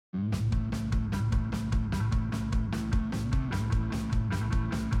Hello,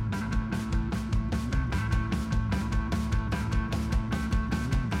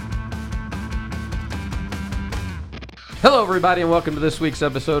 everybody, and welcome to this week's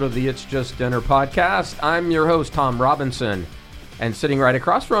episode of the It's Just Dinner podcast. I'm your host, Tom Robinson, and sitting right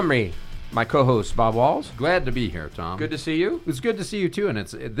across from me, my co-host, Bob Walls. Glad to be here, Tom. Good to see you. It's good to see you, too, and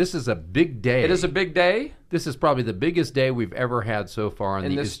this is a big day. It is a big day. This is probably the biggest day we've ever had so far on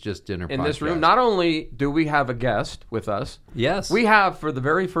the It's Just Dinner podcast. In this room, not only do we have a guest with us, yes, we have, for the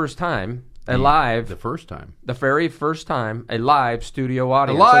very first time, the very first time, a live studio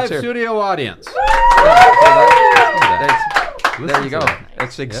audience. A live studio audience. There you go.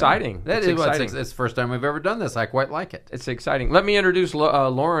 It's exciting. Yeah. It's the first time we've ever done this. I quite like it. It's exciting. Let me introduce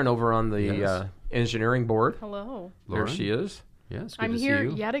Lauren over on the engineering board. Hello. There she is. Yes, I'm here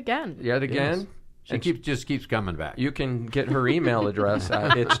yet again. Yes. She just keeps coming back. You can get her email address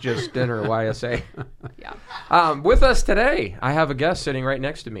at It's Just Dinner YSA. Yeah. With us today, I have a guest sitting right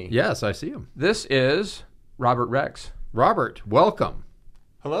next to me. Yes, I see him. This is Robert Rex. Robert, welcome.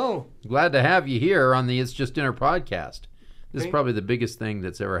 Hello. Glad to have you here on the It's Just Dinner podcast. This is probably the biggest thing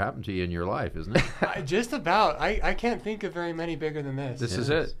that's ever happened to you in your life, isn't it? Just about. I can't think of very many bigger than this. This is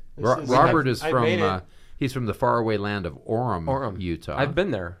it. Robert is from he's from the faraway land of Orem, Utah. I've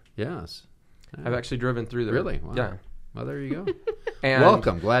been there. Yes. I've actually driven through there. Really? Wow. Yeah. Well, there you go. And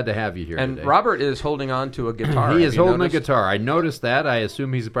welcome. Glad to have you here And today. Robert is holding on to a guitar. He is holding a guitar. I noticed that. I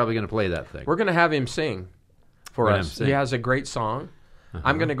assume he's probably going to play that thing. We're going to have him sing for us. He has a great song.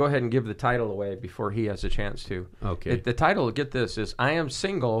 I'm going to go ahead and give the title away before he has a chance to. Okay. The title, get this, is I Am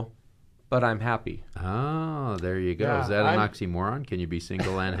Single, But I'm Happy. Oh, there you go. Yeah, is that an oxymoron? Can you be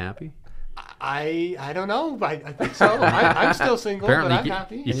single and happy? I don't know. I think so. I'm still single, Apparently but I'm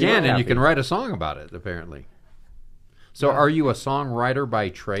happy. You can, and you can write a song about it, apparently. So are you a songwriter by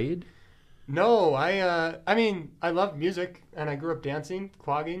trade? No, I mean, I love music, and I grew up dancing,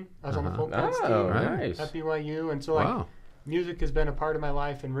 clogging. I was on the folk dance team nice. at BYU, and so music has been a part of my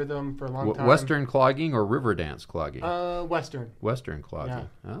life and rhythm for a long time. Western clogging or river dance clogging? Western. Western clogging.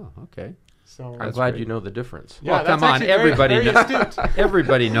 Yeah. Oh, okay. So I'm glad you know the difference. Yeah, well, come on, everybody knows.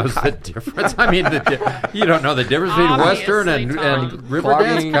 Everybody knows the difference. I mean, you don't know the difference between Western and river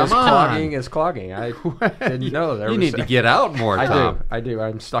dance. Come on, clogging is clogging. I didn't know there. You need to get out more, Tom. I do.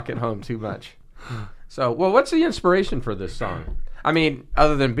 I'm stuck at home too much. So, well, what's the inspiration for this song? I mean,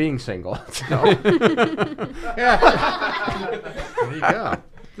 other than being single. There you go.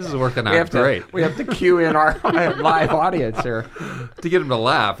 This is working out great. We have to cue in our live audience here to get them to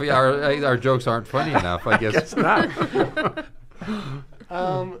laugh. Our jokes aren't funny enough, I guess. Not.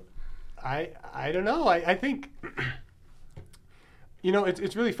 I don't know. I think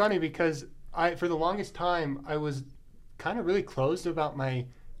it's really funny because for the longest time I was kind of really closed about my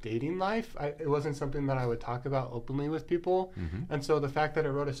dating life. It wasn't something that I would talk about openly with people, and so the fact that I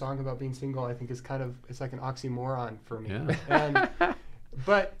wrote a song about being single, I think is it's like an oxymoron for me. Yeah.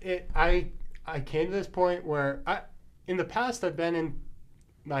 But I came to this point where in the past I've been in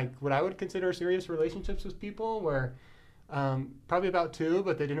like what I would consider serious relationships with people where probably about 2,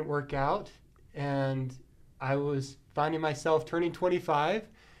 but they didn't work out, and I was finding myself turning 25,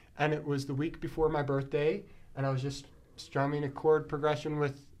 and it was the week before my birthday, and I was just strumming a chord progression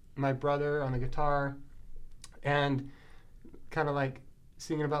with my brother on the guitar and kind of like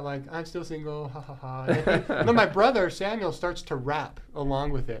singing about like I'm still single, ha ha ha. And then my brother Samuel starts to rap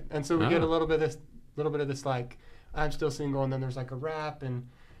along with it, and so we get a little bit of this like I'm still single, and then there's like a rap, and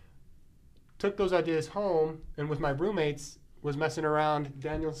took those ideas home, and with my roommates was messing around.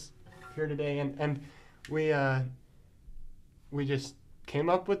 Daniel's here today, and we just came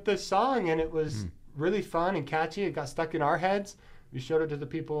up with this song, and it was really fun and catchy. It got stuck in our heads. We showed it to the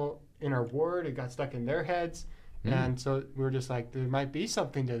people in our ward. It got stuck in their heads. And so we were just like, there might be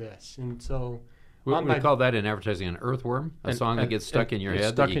something to this. And so we call that in advertising an earthworm, a song that gets stuck in your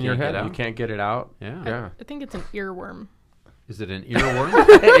head. Stuck in your head, you can't get it out. Yeah. I think it's an earworm. Is it an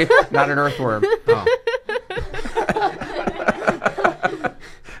earworm? Not an earthworm. Oh.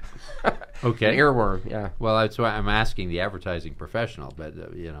 Okay. An earworm, yeah. Well, that's why I'm asking the advertising professional, but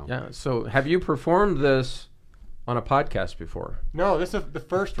Yeah. So, have you performed this on a podcast before? No, this is the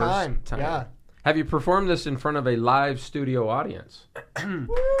first time. Yeah. Have you performed this in front of a live studio audience?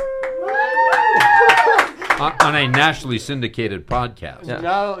 On a nationally syndicated podcast.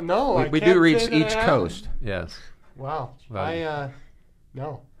 Yeah. No. We do reach each coast. Yes. Wow.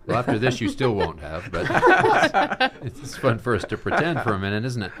 No. Well, after this, you still won't have, but it's fun for us to pretend for a minute,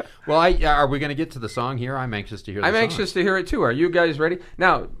 isn't it? Well, are we going to get to the song here? I'm anxious to hear the song. I'm anxious to hear it, too. Are you guys ready?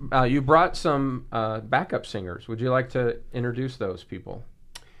 Now, you brought some backup singers. Would you like to introduce those people?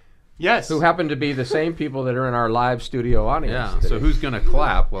 Yes. who happen to be the same people that are in our live studio audience. Yeah. today. So who's going to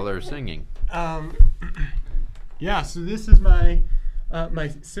clap while they're singing? Yeah. So this is my my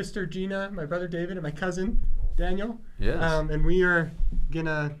sister Gina, my brother David, and my cousin Daniel. Yes. And we are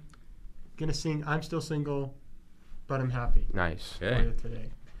gonna sing "I'm Still Single, But I'm Happy" Nice. for Okay. you today.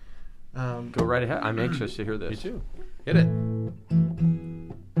 Go right ahead. I'm anxious to hear this. Me too. Hit it.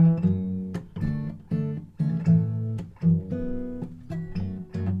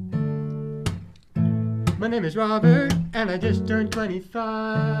 My name is Robert, and I just turned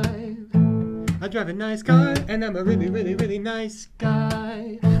 25. I drive a nice car, and I'm a really, really, really nice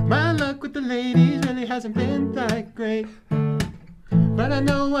guy. My luck with the ladies really hasn't been that great. But I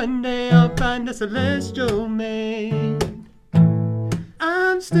know one day I'll find a celestial mate.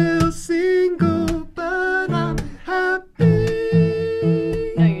 I'm still single, but I'm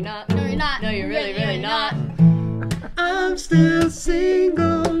happy. No, you're not. No, you're not. No, you're really, really not. I'm still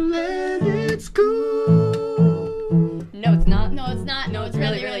single, and it's cool. No, it's not. No, it's not. No, it's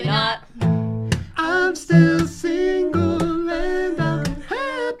really, really not. I'm still single and I'm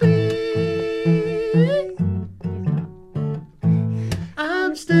happy.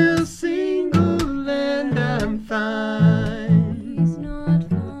 I'm still single and I'm fine. He's not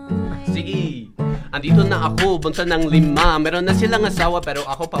fine. Sige, andito na ako, bunta ng 5. Meron na silang asawa pero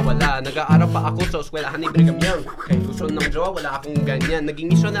ako pa wala. Nag-aaral pa ako sa eskwelahan ni Brigham Young. Kahit gusto ng jowa, wala akong ganyan. Naging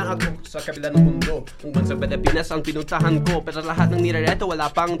misyonar ako sa kabila ng mundo. Ang bansang Pilipinas ang pinuntahan ko. Pero lahat ng nirereto,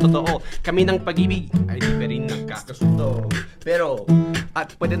 wala pang totoo. Kami ng pag-ibig ay di pa rin nagkakasundo. Pero,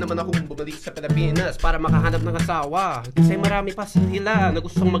 at pwede naman akong bumalik sa Pilipinas para makahanap ng asawa. Kasi marami pa sila na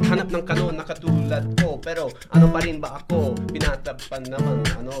gustong maghanap ng kanon na katulad ko. Pero ano pa rin ba ako? Binata pa naman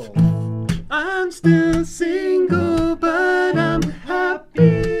ano. I'm still single, but I'm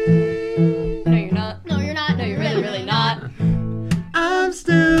happy. No, you're not. No, you're not. No, you're really, really not. I'm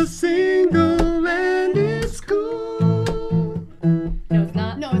still single and it's cool. No, it's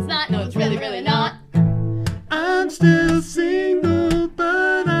not. No, it's not. No, it's really, really not. I'm still single,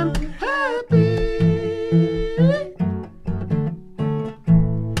 but I'm happy.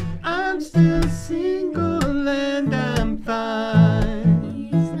 I'm still single and I'm fine.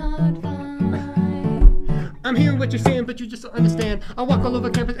 He's not fine. I'm hearing what you're saying, but you just don't understand. I walk all over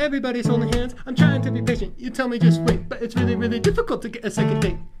campus, everybody's holding hands. I'm trying to be patient, you tell me just wait. But it's really, really difficult to get a second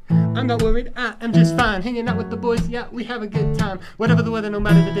date. I'm not worried, I am just fine. Hanging out with the boys, yeah, we have a good time. Whatever the weather, no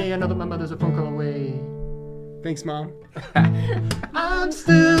matter the day, I know that my mother's a phone call away. Thanks, Mom. I'm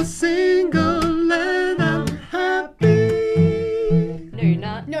still single and I'm happy. No, you're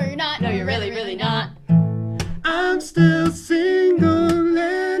not. No, you're not. No, you're really, really not. I'm still single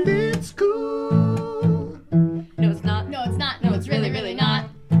and it's cool. No, it's not. No, it's not. No, it's really, really not.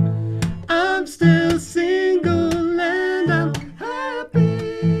 I'm still single and I'm happy.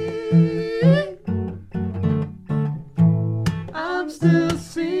 I'm still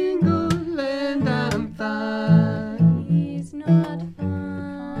single and I'm fine. He's not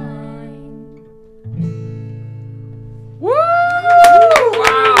fine. Woo!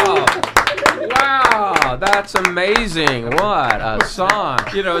 Wow! Wow! That's amazing. What a song.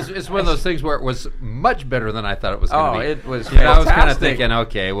 You know, it's one of those things where it was much better than I thought it was going to Oh, be. it was You know, I was kind of fantastic. thinking,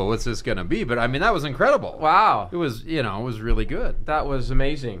 okay, well, what's this going to be? But I mean, that was incredible. Wow. It was, you know, it was really good. That was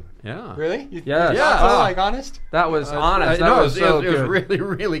amazing. Yeah. Really? Yes. Yeah. So, like, honest? That was honest. That No, was so it was good. really,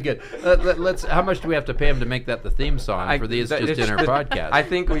 really good. Let's. How much do we have to pay him to make that the theme song for the It's Just Dinner podcast? I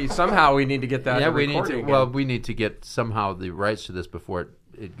think we need to get that. yeah, to we need recording to. again. Well, we need to get somehow the rights to this before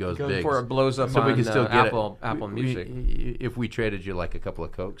it goes big. before it blows up so on we can still get Apple Music. If we traded you like a couple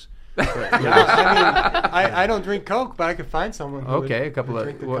of Cokes. Yeah, I mean, I don't drink Coke, but I could find someone who Okay, a would couple of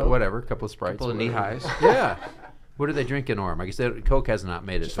drink the Coke. whatever, a couple of Sprites, Couple of knee whatever. highs. Yeah. What do they drink in Orem? I guess Coke has not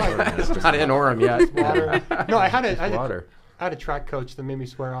made it. To Orem. It's not in Orem yet. Water. No, I had Water. I had a track coach that made me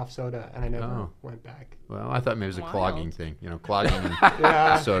swear off soda, and I never Oh. went back. Well, I thought maybe it was a Wild. clogging thing. You know, clogging and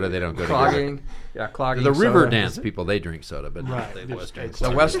Yeah. soda, they don't go together. Clogging. Yeah, clogging. The river soda. dance people, they drink soda, but Right. the Just- Western it's- The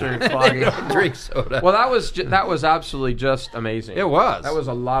clogging. Western They clogging. don't drink soda. Well, that was absolutely just amazing. It was. That was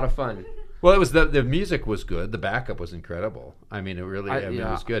a lot of fun. Well, it was the music was good. The backup was incredible. I mean, it really it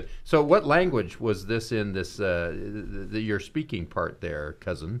yeah. was good. So, what language was this in? This your speaking part there,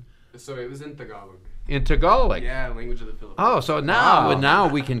 cousin? So it was in Tagalog. In Tagalog. Yeah, language of the Philippines. Oh, so now Wow. now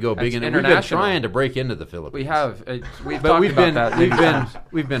we can go big That's and we've been international. trying to break into the Philippines. We have. We've but talked we've about been that. we've many been times.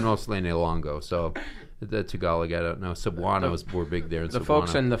 we've been mostly in Ilongo. So the Tagalog, I don't know. Cebuana we're big there. In The Cebuana.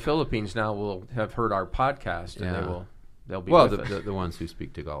 folks in the Philippines now will have heard our podcast, and Yeah. they'll be well, with us. the ones who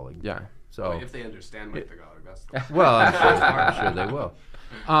speak Tagalog. Yeah. So If they understand my Tagalog, that's well, I'm sure they will.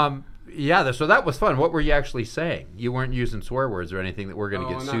 Yeah, so that was fun. What were you actually saying? You weren't using swear words or anything that we're going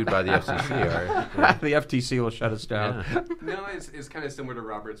to get sued by the FCC, are you? The FTC will shut us down. Yeah. No, it's kind of similar to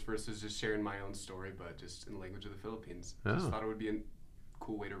Robert's versus just sharing my own story, but just in the language of the Philippines. Just thought it would be a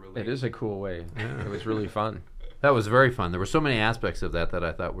cool way to relate. It is a cool way. It was really fun. That was very fun. There were so many aspects of that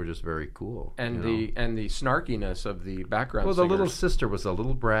I thought were just very cool. And the snarkiness of the background Well, the little singers. sister was a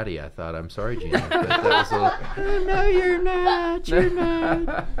little bratty, I thought. I'm sorry, Gina. That was no, you're not. You're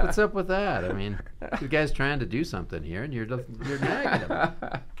not. What's up with that? I mean, the guy's trying to do something here, and you're nagging him.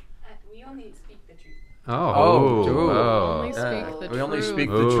 We only speak the truth. Only speak the we only truth. speak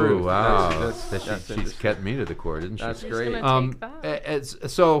the Oh, truth. wow. That's She's cut me to the core, didn't she? That's Who's great. gonna take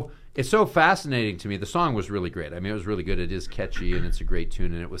that? It's so fascinating to me. The song was really great. I mean, it was really good. It is catchy, and it's a great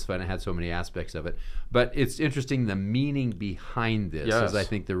tune, and it was fun. It had so many aspects of it. But it's interesting the meaning behind this Yes. is, I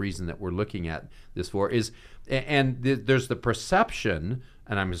think, the reason that we're looking at this for is, there's the perception,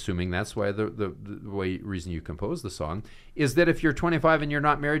 and I'm assuming that's why the reason you composed the song, is that if you're 25 and you're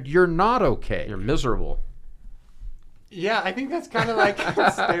not married, you're not okay. You're miserable. Yeah, I think that's kind of like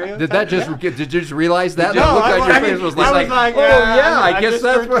a stereotype. Did you just realize that? No, The look I- on your I face mean, was I was like, like, oh yeah, yeah, I I guess just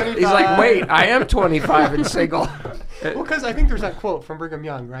that's turned what. 25. He's like, wait, I am 25 and single. Well, because I think there's that quote from Brigham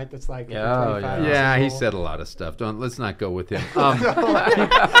Young, right? That's like, if you're Yeah, 25 and Yeah, he single- said a lot of stuff. Let's not go with him.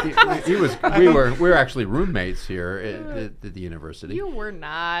 He was. We were actually roommates here at the university. You were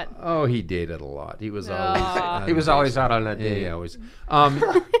not. Oh, he dated a lot. He was No. always. He was always out on a date. Yeah, always.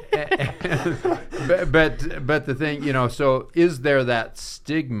 But the thing, so is there that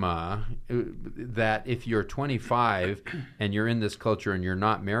stigma that if you're 25 and you're in this culture and you're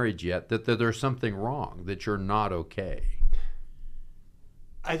not married yet, that there's something wrong, that you're not okay?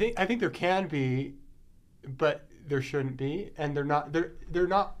 I think there can be, but there shouldn't be, and they're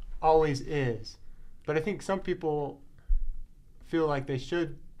not always is. But I think some people feel like they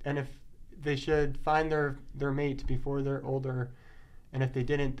should, and if they should find their mate before they're older, and if they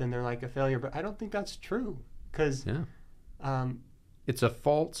didn't, then they're like a failure. But I don't think that's true, because It's a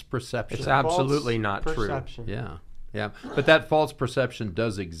false perception. It's absolutely not true. perception. Yeah. But that false perception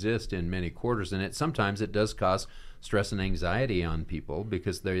does exist in many quarters, and sometimes it does cause stress and anxiety on people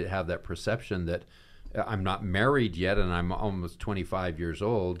because they have that perception that I'm not married yet and I'm almost 25 years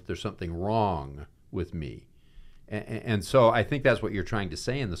old. There's something wrong with me. And so I think that's what you're trying to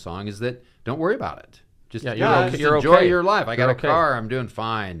say in the song is that don't worry about it. Just, just you're enjoy okay. your life. I got You're a okay. car. I'm doing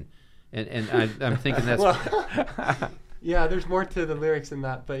fine. And I'm thinking that's... Well, yeah, there's more to the lyrics than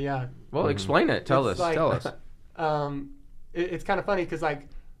that, but yeah. Well, explain it. Tell us. It's like- Tell us. It's kind of funny because like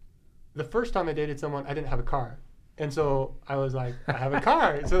the first time I dated someone, I didn't have a car, and so I was like, I have a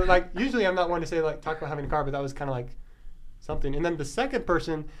car. So like usually I'm not one to say like talk about having a car, but that was kind of like something. And then the second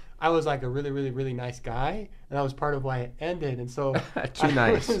person, I was like a really really really nice guy, and that was part of why it ended. And so Too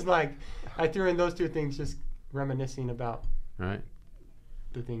nice. I was like, I threw in those two things, just reminiscing about Right.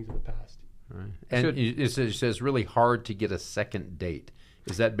 the things of the past. Right. And it says it's really hard to get a second date.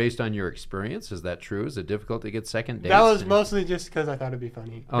 Is that based on your experience? Is that true? Is it difficult to get second dates? That was mostly just because I thought it'd be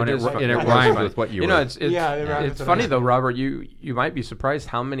funny. Oh, and It it is fun- and it it is rhymed funny. with what you You were. know, it's Yeah, it rhymes it's with funny what I though, said. Robert. You might be surprised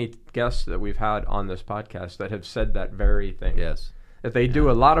how many guests that we've had on this podcast that have said that very thing. Yes. That they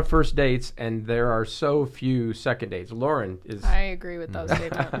do a lot of first dates and there are so few second dates. Lauren is I agree with those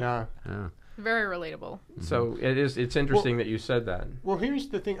statements. Yeah. Yeah. Very relatable. so it's interesting that you said that. Well, here's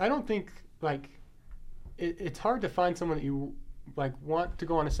the thing. I don't think like it's hard to find someone that you like want to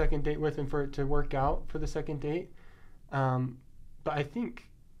go on a second date with and for it to work out for the second date. But I think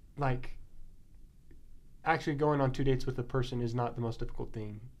like actually going on 2 dates with a person is not the most difficult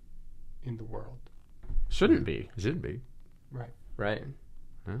thing in the world. Shouldn't be, It should be. Right. right?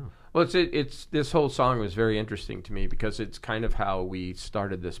 Yeah. Well, it's this whole song was very interesting to me because it's kind of how we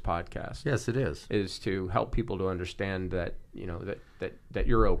started this podcast. Yes, it is. To help people to understand that that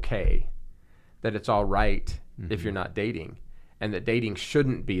you're okay, that it's all right if you're not dating, and that dating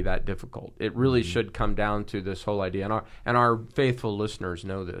shouldn't be that difficult. It really should come down to this whole idea, and our faithful listeners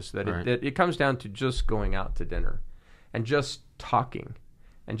know this, that Right. it comes down to just going out to dinner, and just talking,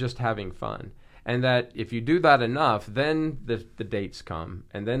 and just having fun. And that if you do that enough, then the dates come,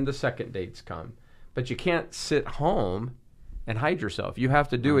 and then the second dates come. But you can't sit home and hide yourself. You have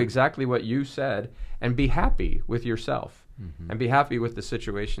to do exactly what you said and be happy with yourself and be happy with the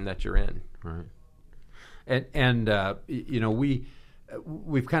situation that you're in. Right. And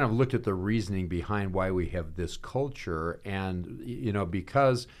we've kind of looked at the reasoning behind why we have this culture, and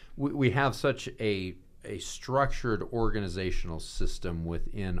because we have such a structured organizational system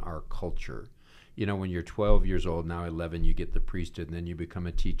within our culture. when you're 12 years old, now 11, you get the priesthood, and then you become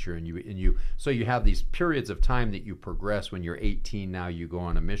a teacher, so you have these periods of time that you progress. When you're 18, now you go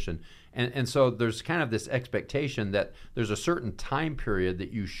on a mission, and so there's kind of this expectation that there's a certain time period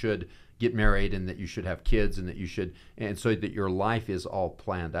that you should get married and that you should have kids and so that your life is all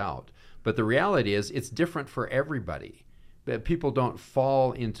planned out. But the reality is it's different for everybody. That people don't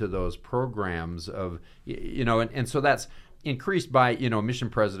fall into those programs of, and so that's increased by,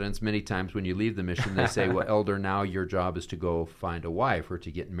 mission presidents. Many times when you leave the mission, they say, well, elder, now your job is to go find a wife or to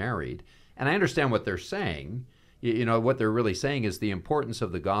get married. And I understand what they're saying. What they're really saying is the importance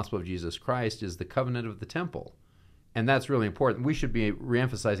of the gospel of Jesus Christ is the covenant of the temple. And that's really important. We should be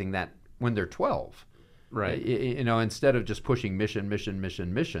reemphasizing that when they're 12. Right. Instead of just pushing mission,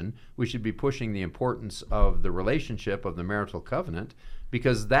 we should be pushing the importance of the relationship of the marital covenant,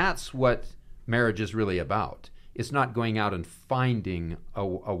 because that's what marriage is really about. It's not going out and finding a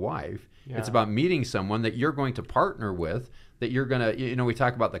wife. Yeah. It's about meeting someone that you're going to partner with, that you're going to, we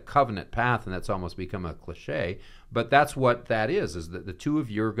talk about the covenant path, and that's almost become a cliche, but that's what that is that the two of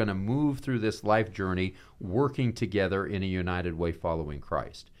you are going to move through this life journey working together in a united way following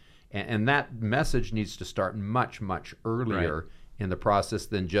Christ. And that message needs to start much, much earlier in the process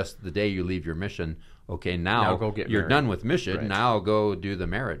than just the day you leave your mission. Okay, now go get you're married. Done with mission. Right. Now go do the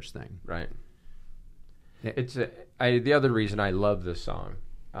marriage thing. Right. It's the other reason I love this song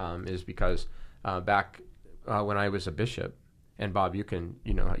is because back when I was a bishop, and Bob, you can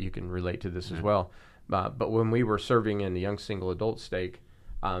relate to this as well. But when we were serving in the young single adult stake,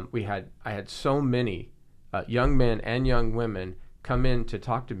 I had so many young men and young women come in to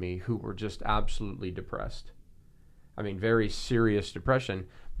talk to me who were just absolutely depressed. I mean, very serious depression,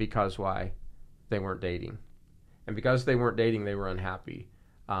 because why? They weren't dating. And because they weren't dating, they were unhappy.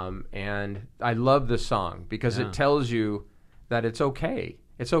 And I love this song because it tells you that it's okay.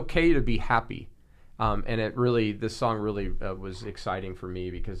 It's okay to be happy. And this song really was exciting for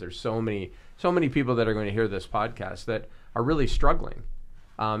me, because there's so many people that are going to hear this podcast that are really struggling.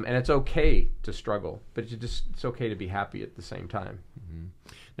 And it's okay to struggle, but it's okay to be happy at the same time. Mm-hmm.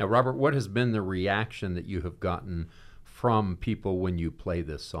 Now, Robert, what has been the reaction that you have gotten from people when you play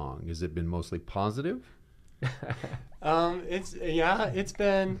this song? Has it been mostly positive? It's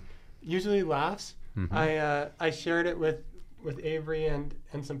been usually laughs. Mm-hmm. I shared it with Avery and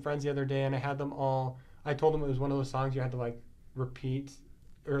some friends the other day, and I had them all. I told them it was one of those songs you had to repeat,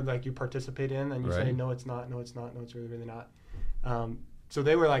 or you participate in, and you say no, it's not, no, it's not, no, it's really, really not. So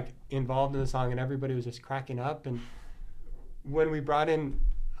they were involved in the song, and everybody was just cracking up. And when we brought in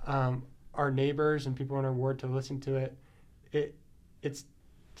our neighbors and people in our ward to listen to it, it's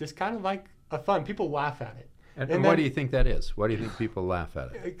just kind of like a fun. People laugh at it. And why do you think that is? Why do you think people laugh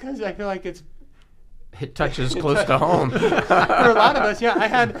at it? Because I feel like it touches close to home. For a lot of us, yeah.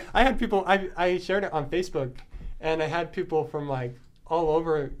 I had people. I shared it on Facebook, and I had people from all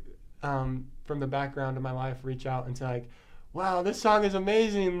over from the background of my life reach out and say wow, this song is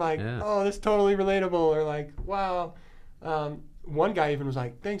amazing. Oh, this is totally relatable. Or wow. One guy even was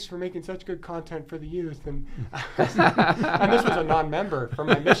thanks for making such good content for the youth. And and this was a non-member from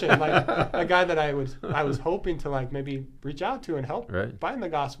my mission, a guy that I was hoping to maybe reach out to and help find the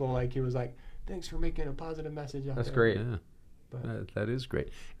gospel. He was thanks for making a positive message out That's there. great. Yeah. That is great.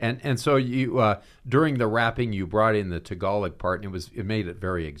 And so you during the rapping you brought in the Tagalog part, and it made it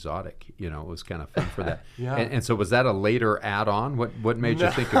very exotic. It was kind of fun for that. Yeah. And so was that a later add-on? What made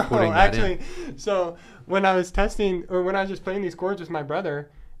you think of putting that in? So when I was testing, or when I was just playing these chords with my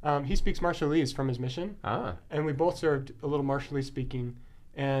brother, he speaks Marshallese from his mission. And we both served a little Marshallese speaking,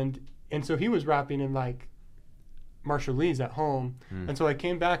 and so he was rapping in Marshallese at home. And so I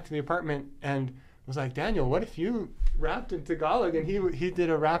came back to the apartment and was Daniel, what if you rapped in Tagalog? And he did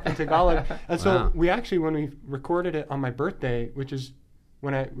a rap in Tagalog. And so we actually, when we recorded it on my birthday, which is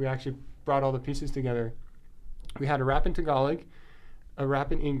when we actually brought all the pieces together, we had a rap in Tagalog, a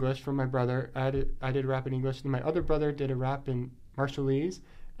rap in English from my brother. I did a rap in English, and my other brother did a rap in Marshallese,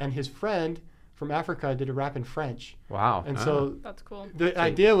 and his friend from Africa did a rap in French. Wow. And so that's cool. The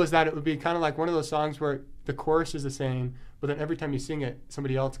idea was that it would be kind of like one of those songs where the chorus is the same, but then every time you sing it,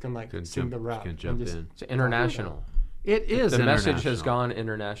 somebody else can sing the rap. Can jump in. It's international. It is. The message has gone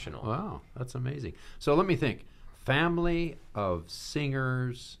international. Wow, that's amazing. So let me think. Family of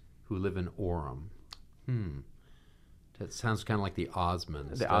singers who live in Orem. That sounds kind of like the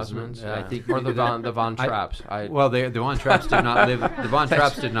Osmonds. The Osmonds, I think, or the Von Trapps. The Von Trapps did not live. The Von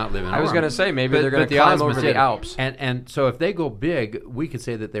Trapps did not live in Orem. I was going to say maybe they're going to climb over the Alps. And so if they go big, we could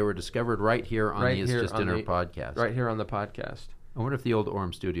say that they were discovered right here on the It's Just Dinner podcast. Right here on the podcast. I wonder if the old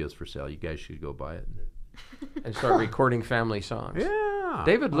Orem studio is for sale. You guys should go buy it. and start recording family songs. Yeah.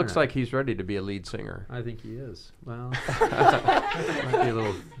 David looks Why not? like he's ready to be a lead singer. I think he is. Well, might be a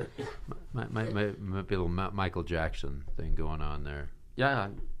little, might be a little Michael Jackson thing going on there. Yeah.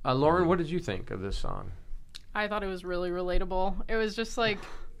 Lauren, what did you think of this song? I thought it was really relatable. It was just like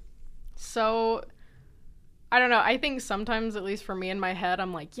so. I don't know. I think sometimes, at least for me in my head,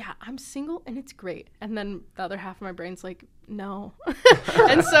 I'm like, yeah, I'm single and it's great. And then the other half of my brain's like, no.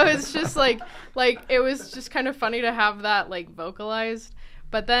 And so it's just like it was just kind of funny to have that like vocalized.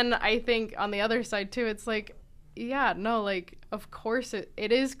 But then I think on the other side too, it's like, yeah, no, like, of course it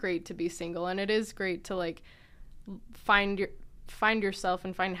is great to be single, and it is great to like find yourself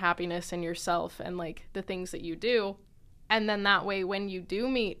and find happiness in yourself and like the things that you do. And then that way, when you do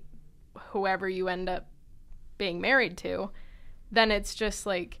meet whoever you end up being married to, then it's just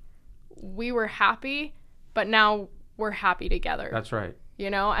like, we were happy, but now we're happy together. That's right. You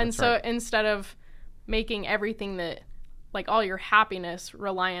know? And That's so right. instead of making everything that, like, all your happiness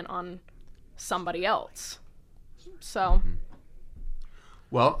reliant on somebody else. So.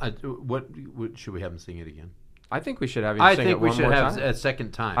 Well, what should we have him sing it again? I think we should have him I sing think it we one should more have time. a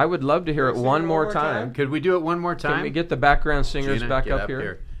second time. I would love to hear it Sing one it more one more time. time. Could we do it one more time? Can we get the background singers Gina, back get up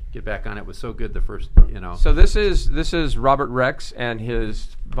here? Get back on it. It was so good the first, So this is Robert Rex and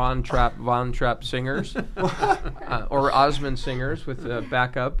his Von Trapp singers, or Osmond singers with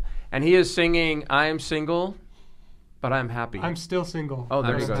backup, and he is singing "I Am Single, but I'm Happy." I'm still single. Oh,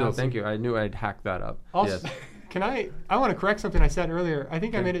 there I'm you go. still Thank you. I knew I'd hacked that up. Also, Yes. can I want to correct something I said earlier. I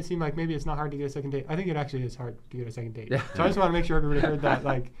think I Okay. made it seem like maybe it's not hard to get a second date. I think it actually is hard to get a second date. Yeah. So I just want to make sure everybody heard that.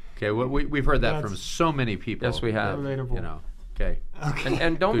 Like, Okay, well, we've heard that from That's- so many people. Yes, we have. Relatable. Okay.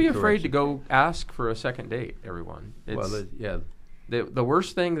 And don't Good be afraid to correction. go ask for a second date, everyone. It's, Yeah, the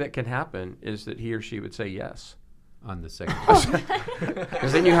worst thing that can happen is that he or she would say yes. on the second.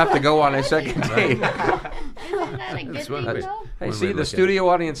 Because then you have to go on a second date. Isn't that a good That's thing, what- though? Hey, One see, way to the look at studio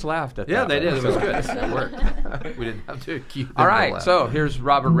audience laughed at Yeah, that. they did. It was one. good. It worked. We didn't have to keep them All to right, laugh. so here's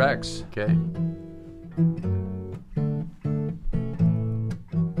Robert Rex. Okay.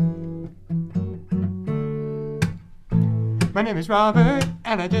 my name is Robert,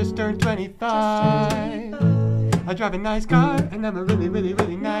 and I just turned 25. I drive a nice car, and I'm a really, really,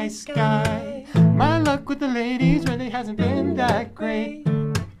 really nice guy. My luck with the ladies really hasn't been that great.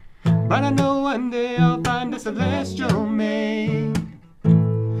 But I know one day I'll find a celestial mate.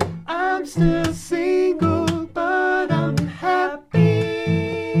 I'm still single, but I'm happy.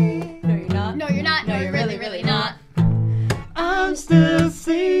 No, you're not. No, you're not. No, you're really, really not. I'm still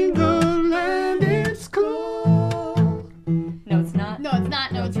single, and it's cool. No, it's not. No, it's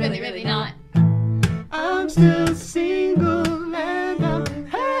not. No, it's really, really not. I'm still single, and I'm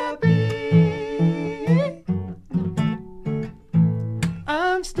happy.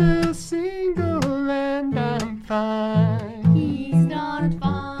 I'm still single, and I'm fine. He's not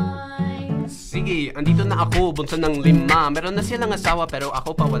fine. Sige, andito na ako, bunso ng 5. Meron na silang asawa pero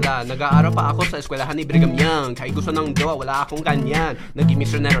ako pa wala. Nag-aaral pa ako sa eskwelahan ni Brigham Young. Kahit gusto ng jowa, wala akong ganyan. Naging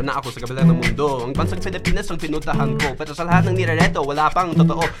misyonero na ako sa kabila ng mundo. Ang bansang Pilipinas ang pinuntahan ko. Pero sa lahat ng nirereto, wala pang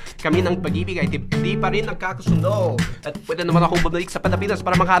totoo. Kami ng pag-ibig ay di pa rin nagkakasundo. At pwede naman akong bumalik sa Pilipinas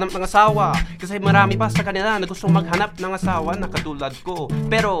para maghanap ng asawa. Kasi marami pa sa kanila na gustong maghanap ng asawa na katulad ko.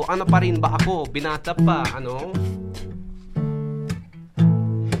 Pero ano pa rin ba ako? Binata pa, ano?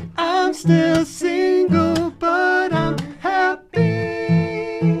 I'm still single, but I'm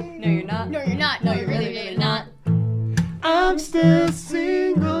happy. No, you're not. No, you're not. No, you're really, really not. I'm still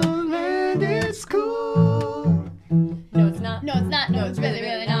single, and it's cool. No, it's not. No, it's not. No, it's really,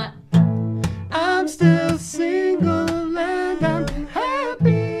 really not. I'm still single, and I'm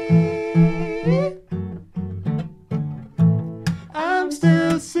happy. I'm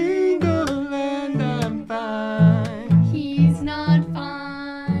still single, and I'm fine. He's not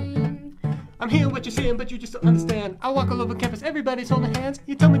fine. I'm hearing what you're saying, but you just don't understand. I walk all over campus, everybody's holding hands.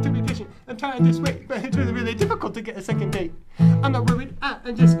 You tell me to be patient. I'm trying this way, but it's really, really difficult to get a second date. I'm not worried,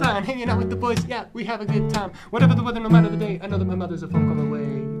 I'm just fine. Hanging out with the boys, yeah, we have a good time. Whatever the weather, no matter the day, I know that my mother's a phone call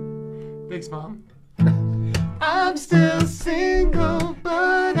away. Thanks, Mom. I'm still single,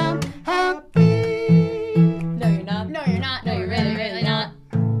 but I'm happy. No, you're not. No, you're not. No, you're really, really not.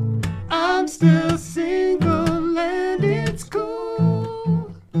 I'm still single, and it's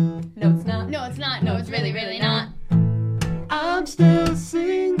cool. No, it's not. No, it's not. No, it's really, really not. I'm still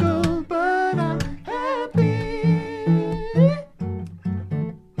single, but I'm happy.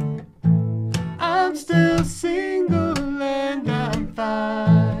 I'm still single, and I'm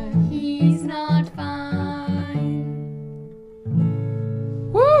fine. He's not fine.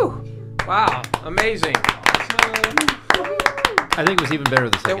 Woo! Wow, amazing. I think it was even better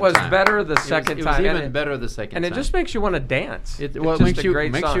the second It was time. better the second It time. was and even better the second and time. it just makes you want to dance. It It's just makes a you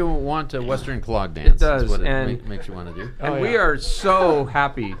great makes song. you want a Western clog dance. does, is what and- makes you want to do. And Oh, we yeah. are so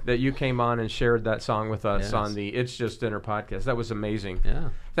happy that you came on and shared that song with us Yes. on the It's Just Dinner podcast. That was amazing. Yeah.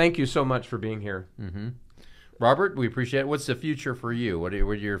 Thank you so much for being here. Mm-hmm. Robert, we appreciate it. What's the future for you? What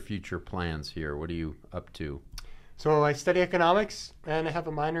are your future plans here? What are you up to? So I study economics and I have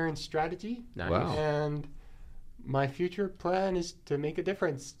a minor in strategy. Nice. Wow. And my future plan is to make a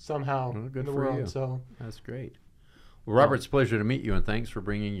difference somehow Well, good in the for world. you. So That's great. Well, Robert, it's a pleasure to meet you, and thanks for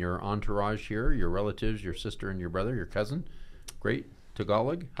bringing your entourage here, your relatives, your sister and your brother, your cousin. Great.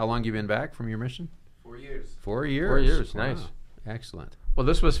 Tagalog. How long have you been back from your mission? 4 years. 4 years. 4 years, Wow. nice. Excellent. Well,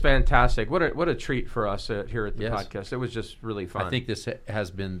 this was fantastic. What a treat for us here at the Yes. podcast. It was just really fun. I think this has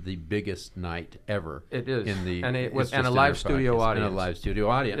been the biggest night ever. It is. In the And it was- It's and Just a live Dinner studio podcast. audience. And a live studio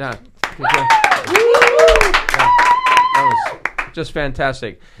audience. Yeah. That was just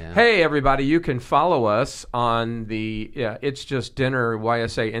fantastic. Yeah. Hey, everybody, you can follow us on the It's Just Dinner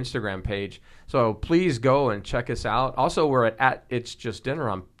YSA Instagram page. So please go and check us out. Also, we're at It's Just Dinner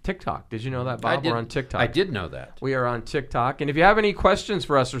on TikTok. Did you know that, Bob? We're on TikTok. I did know that. We are on TikTok. And if you have any questions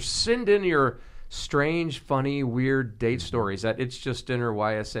for us or send in your strange, funny, weird date stories at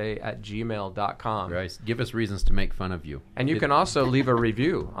itsjustdinnerYSA@gmail.com. Right. Give us reasons to make fun of you. And you can also leave a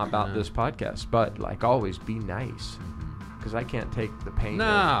review about this podcast. But like always, be nice because I can't take the pain.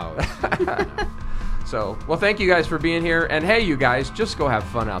 No. So, well, thank you guys for being here. And hey, you guys, just go have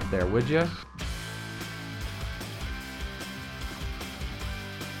fun out there, would you?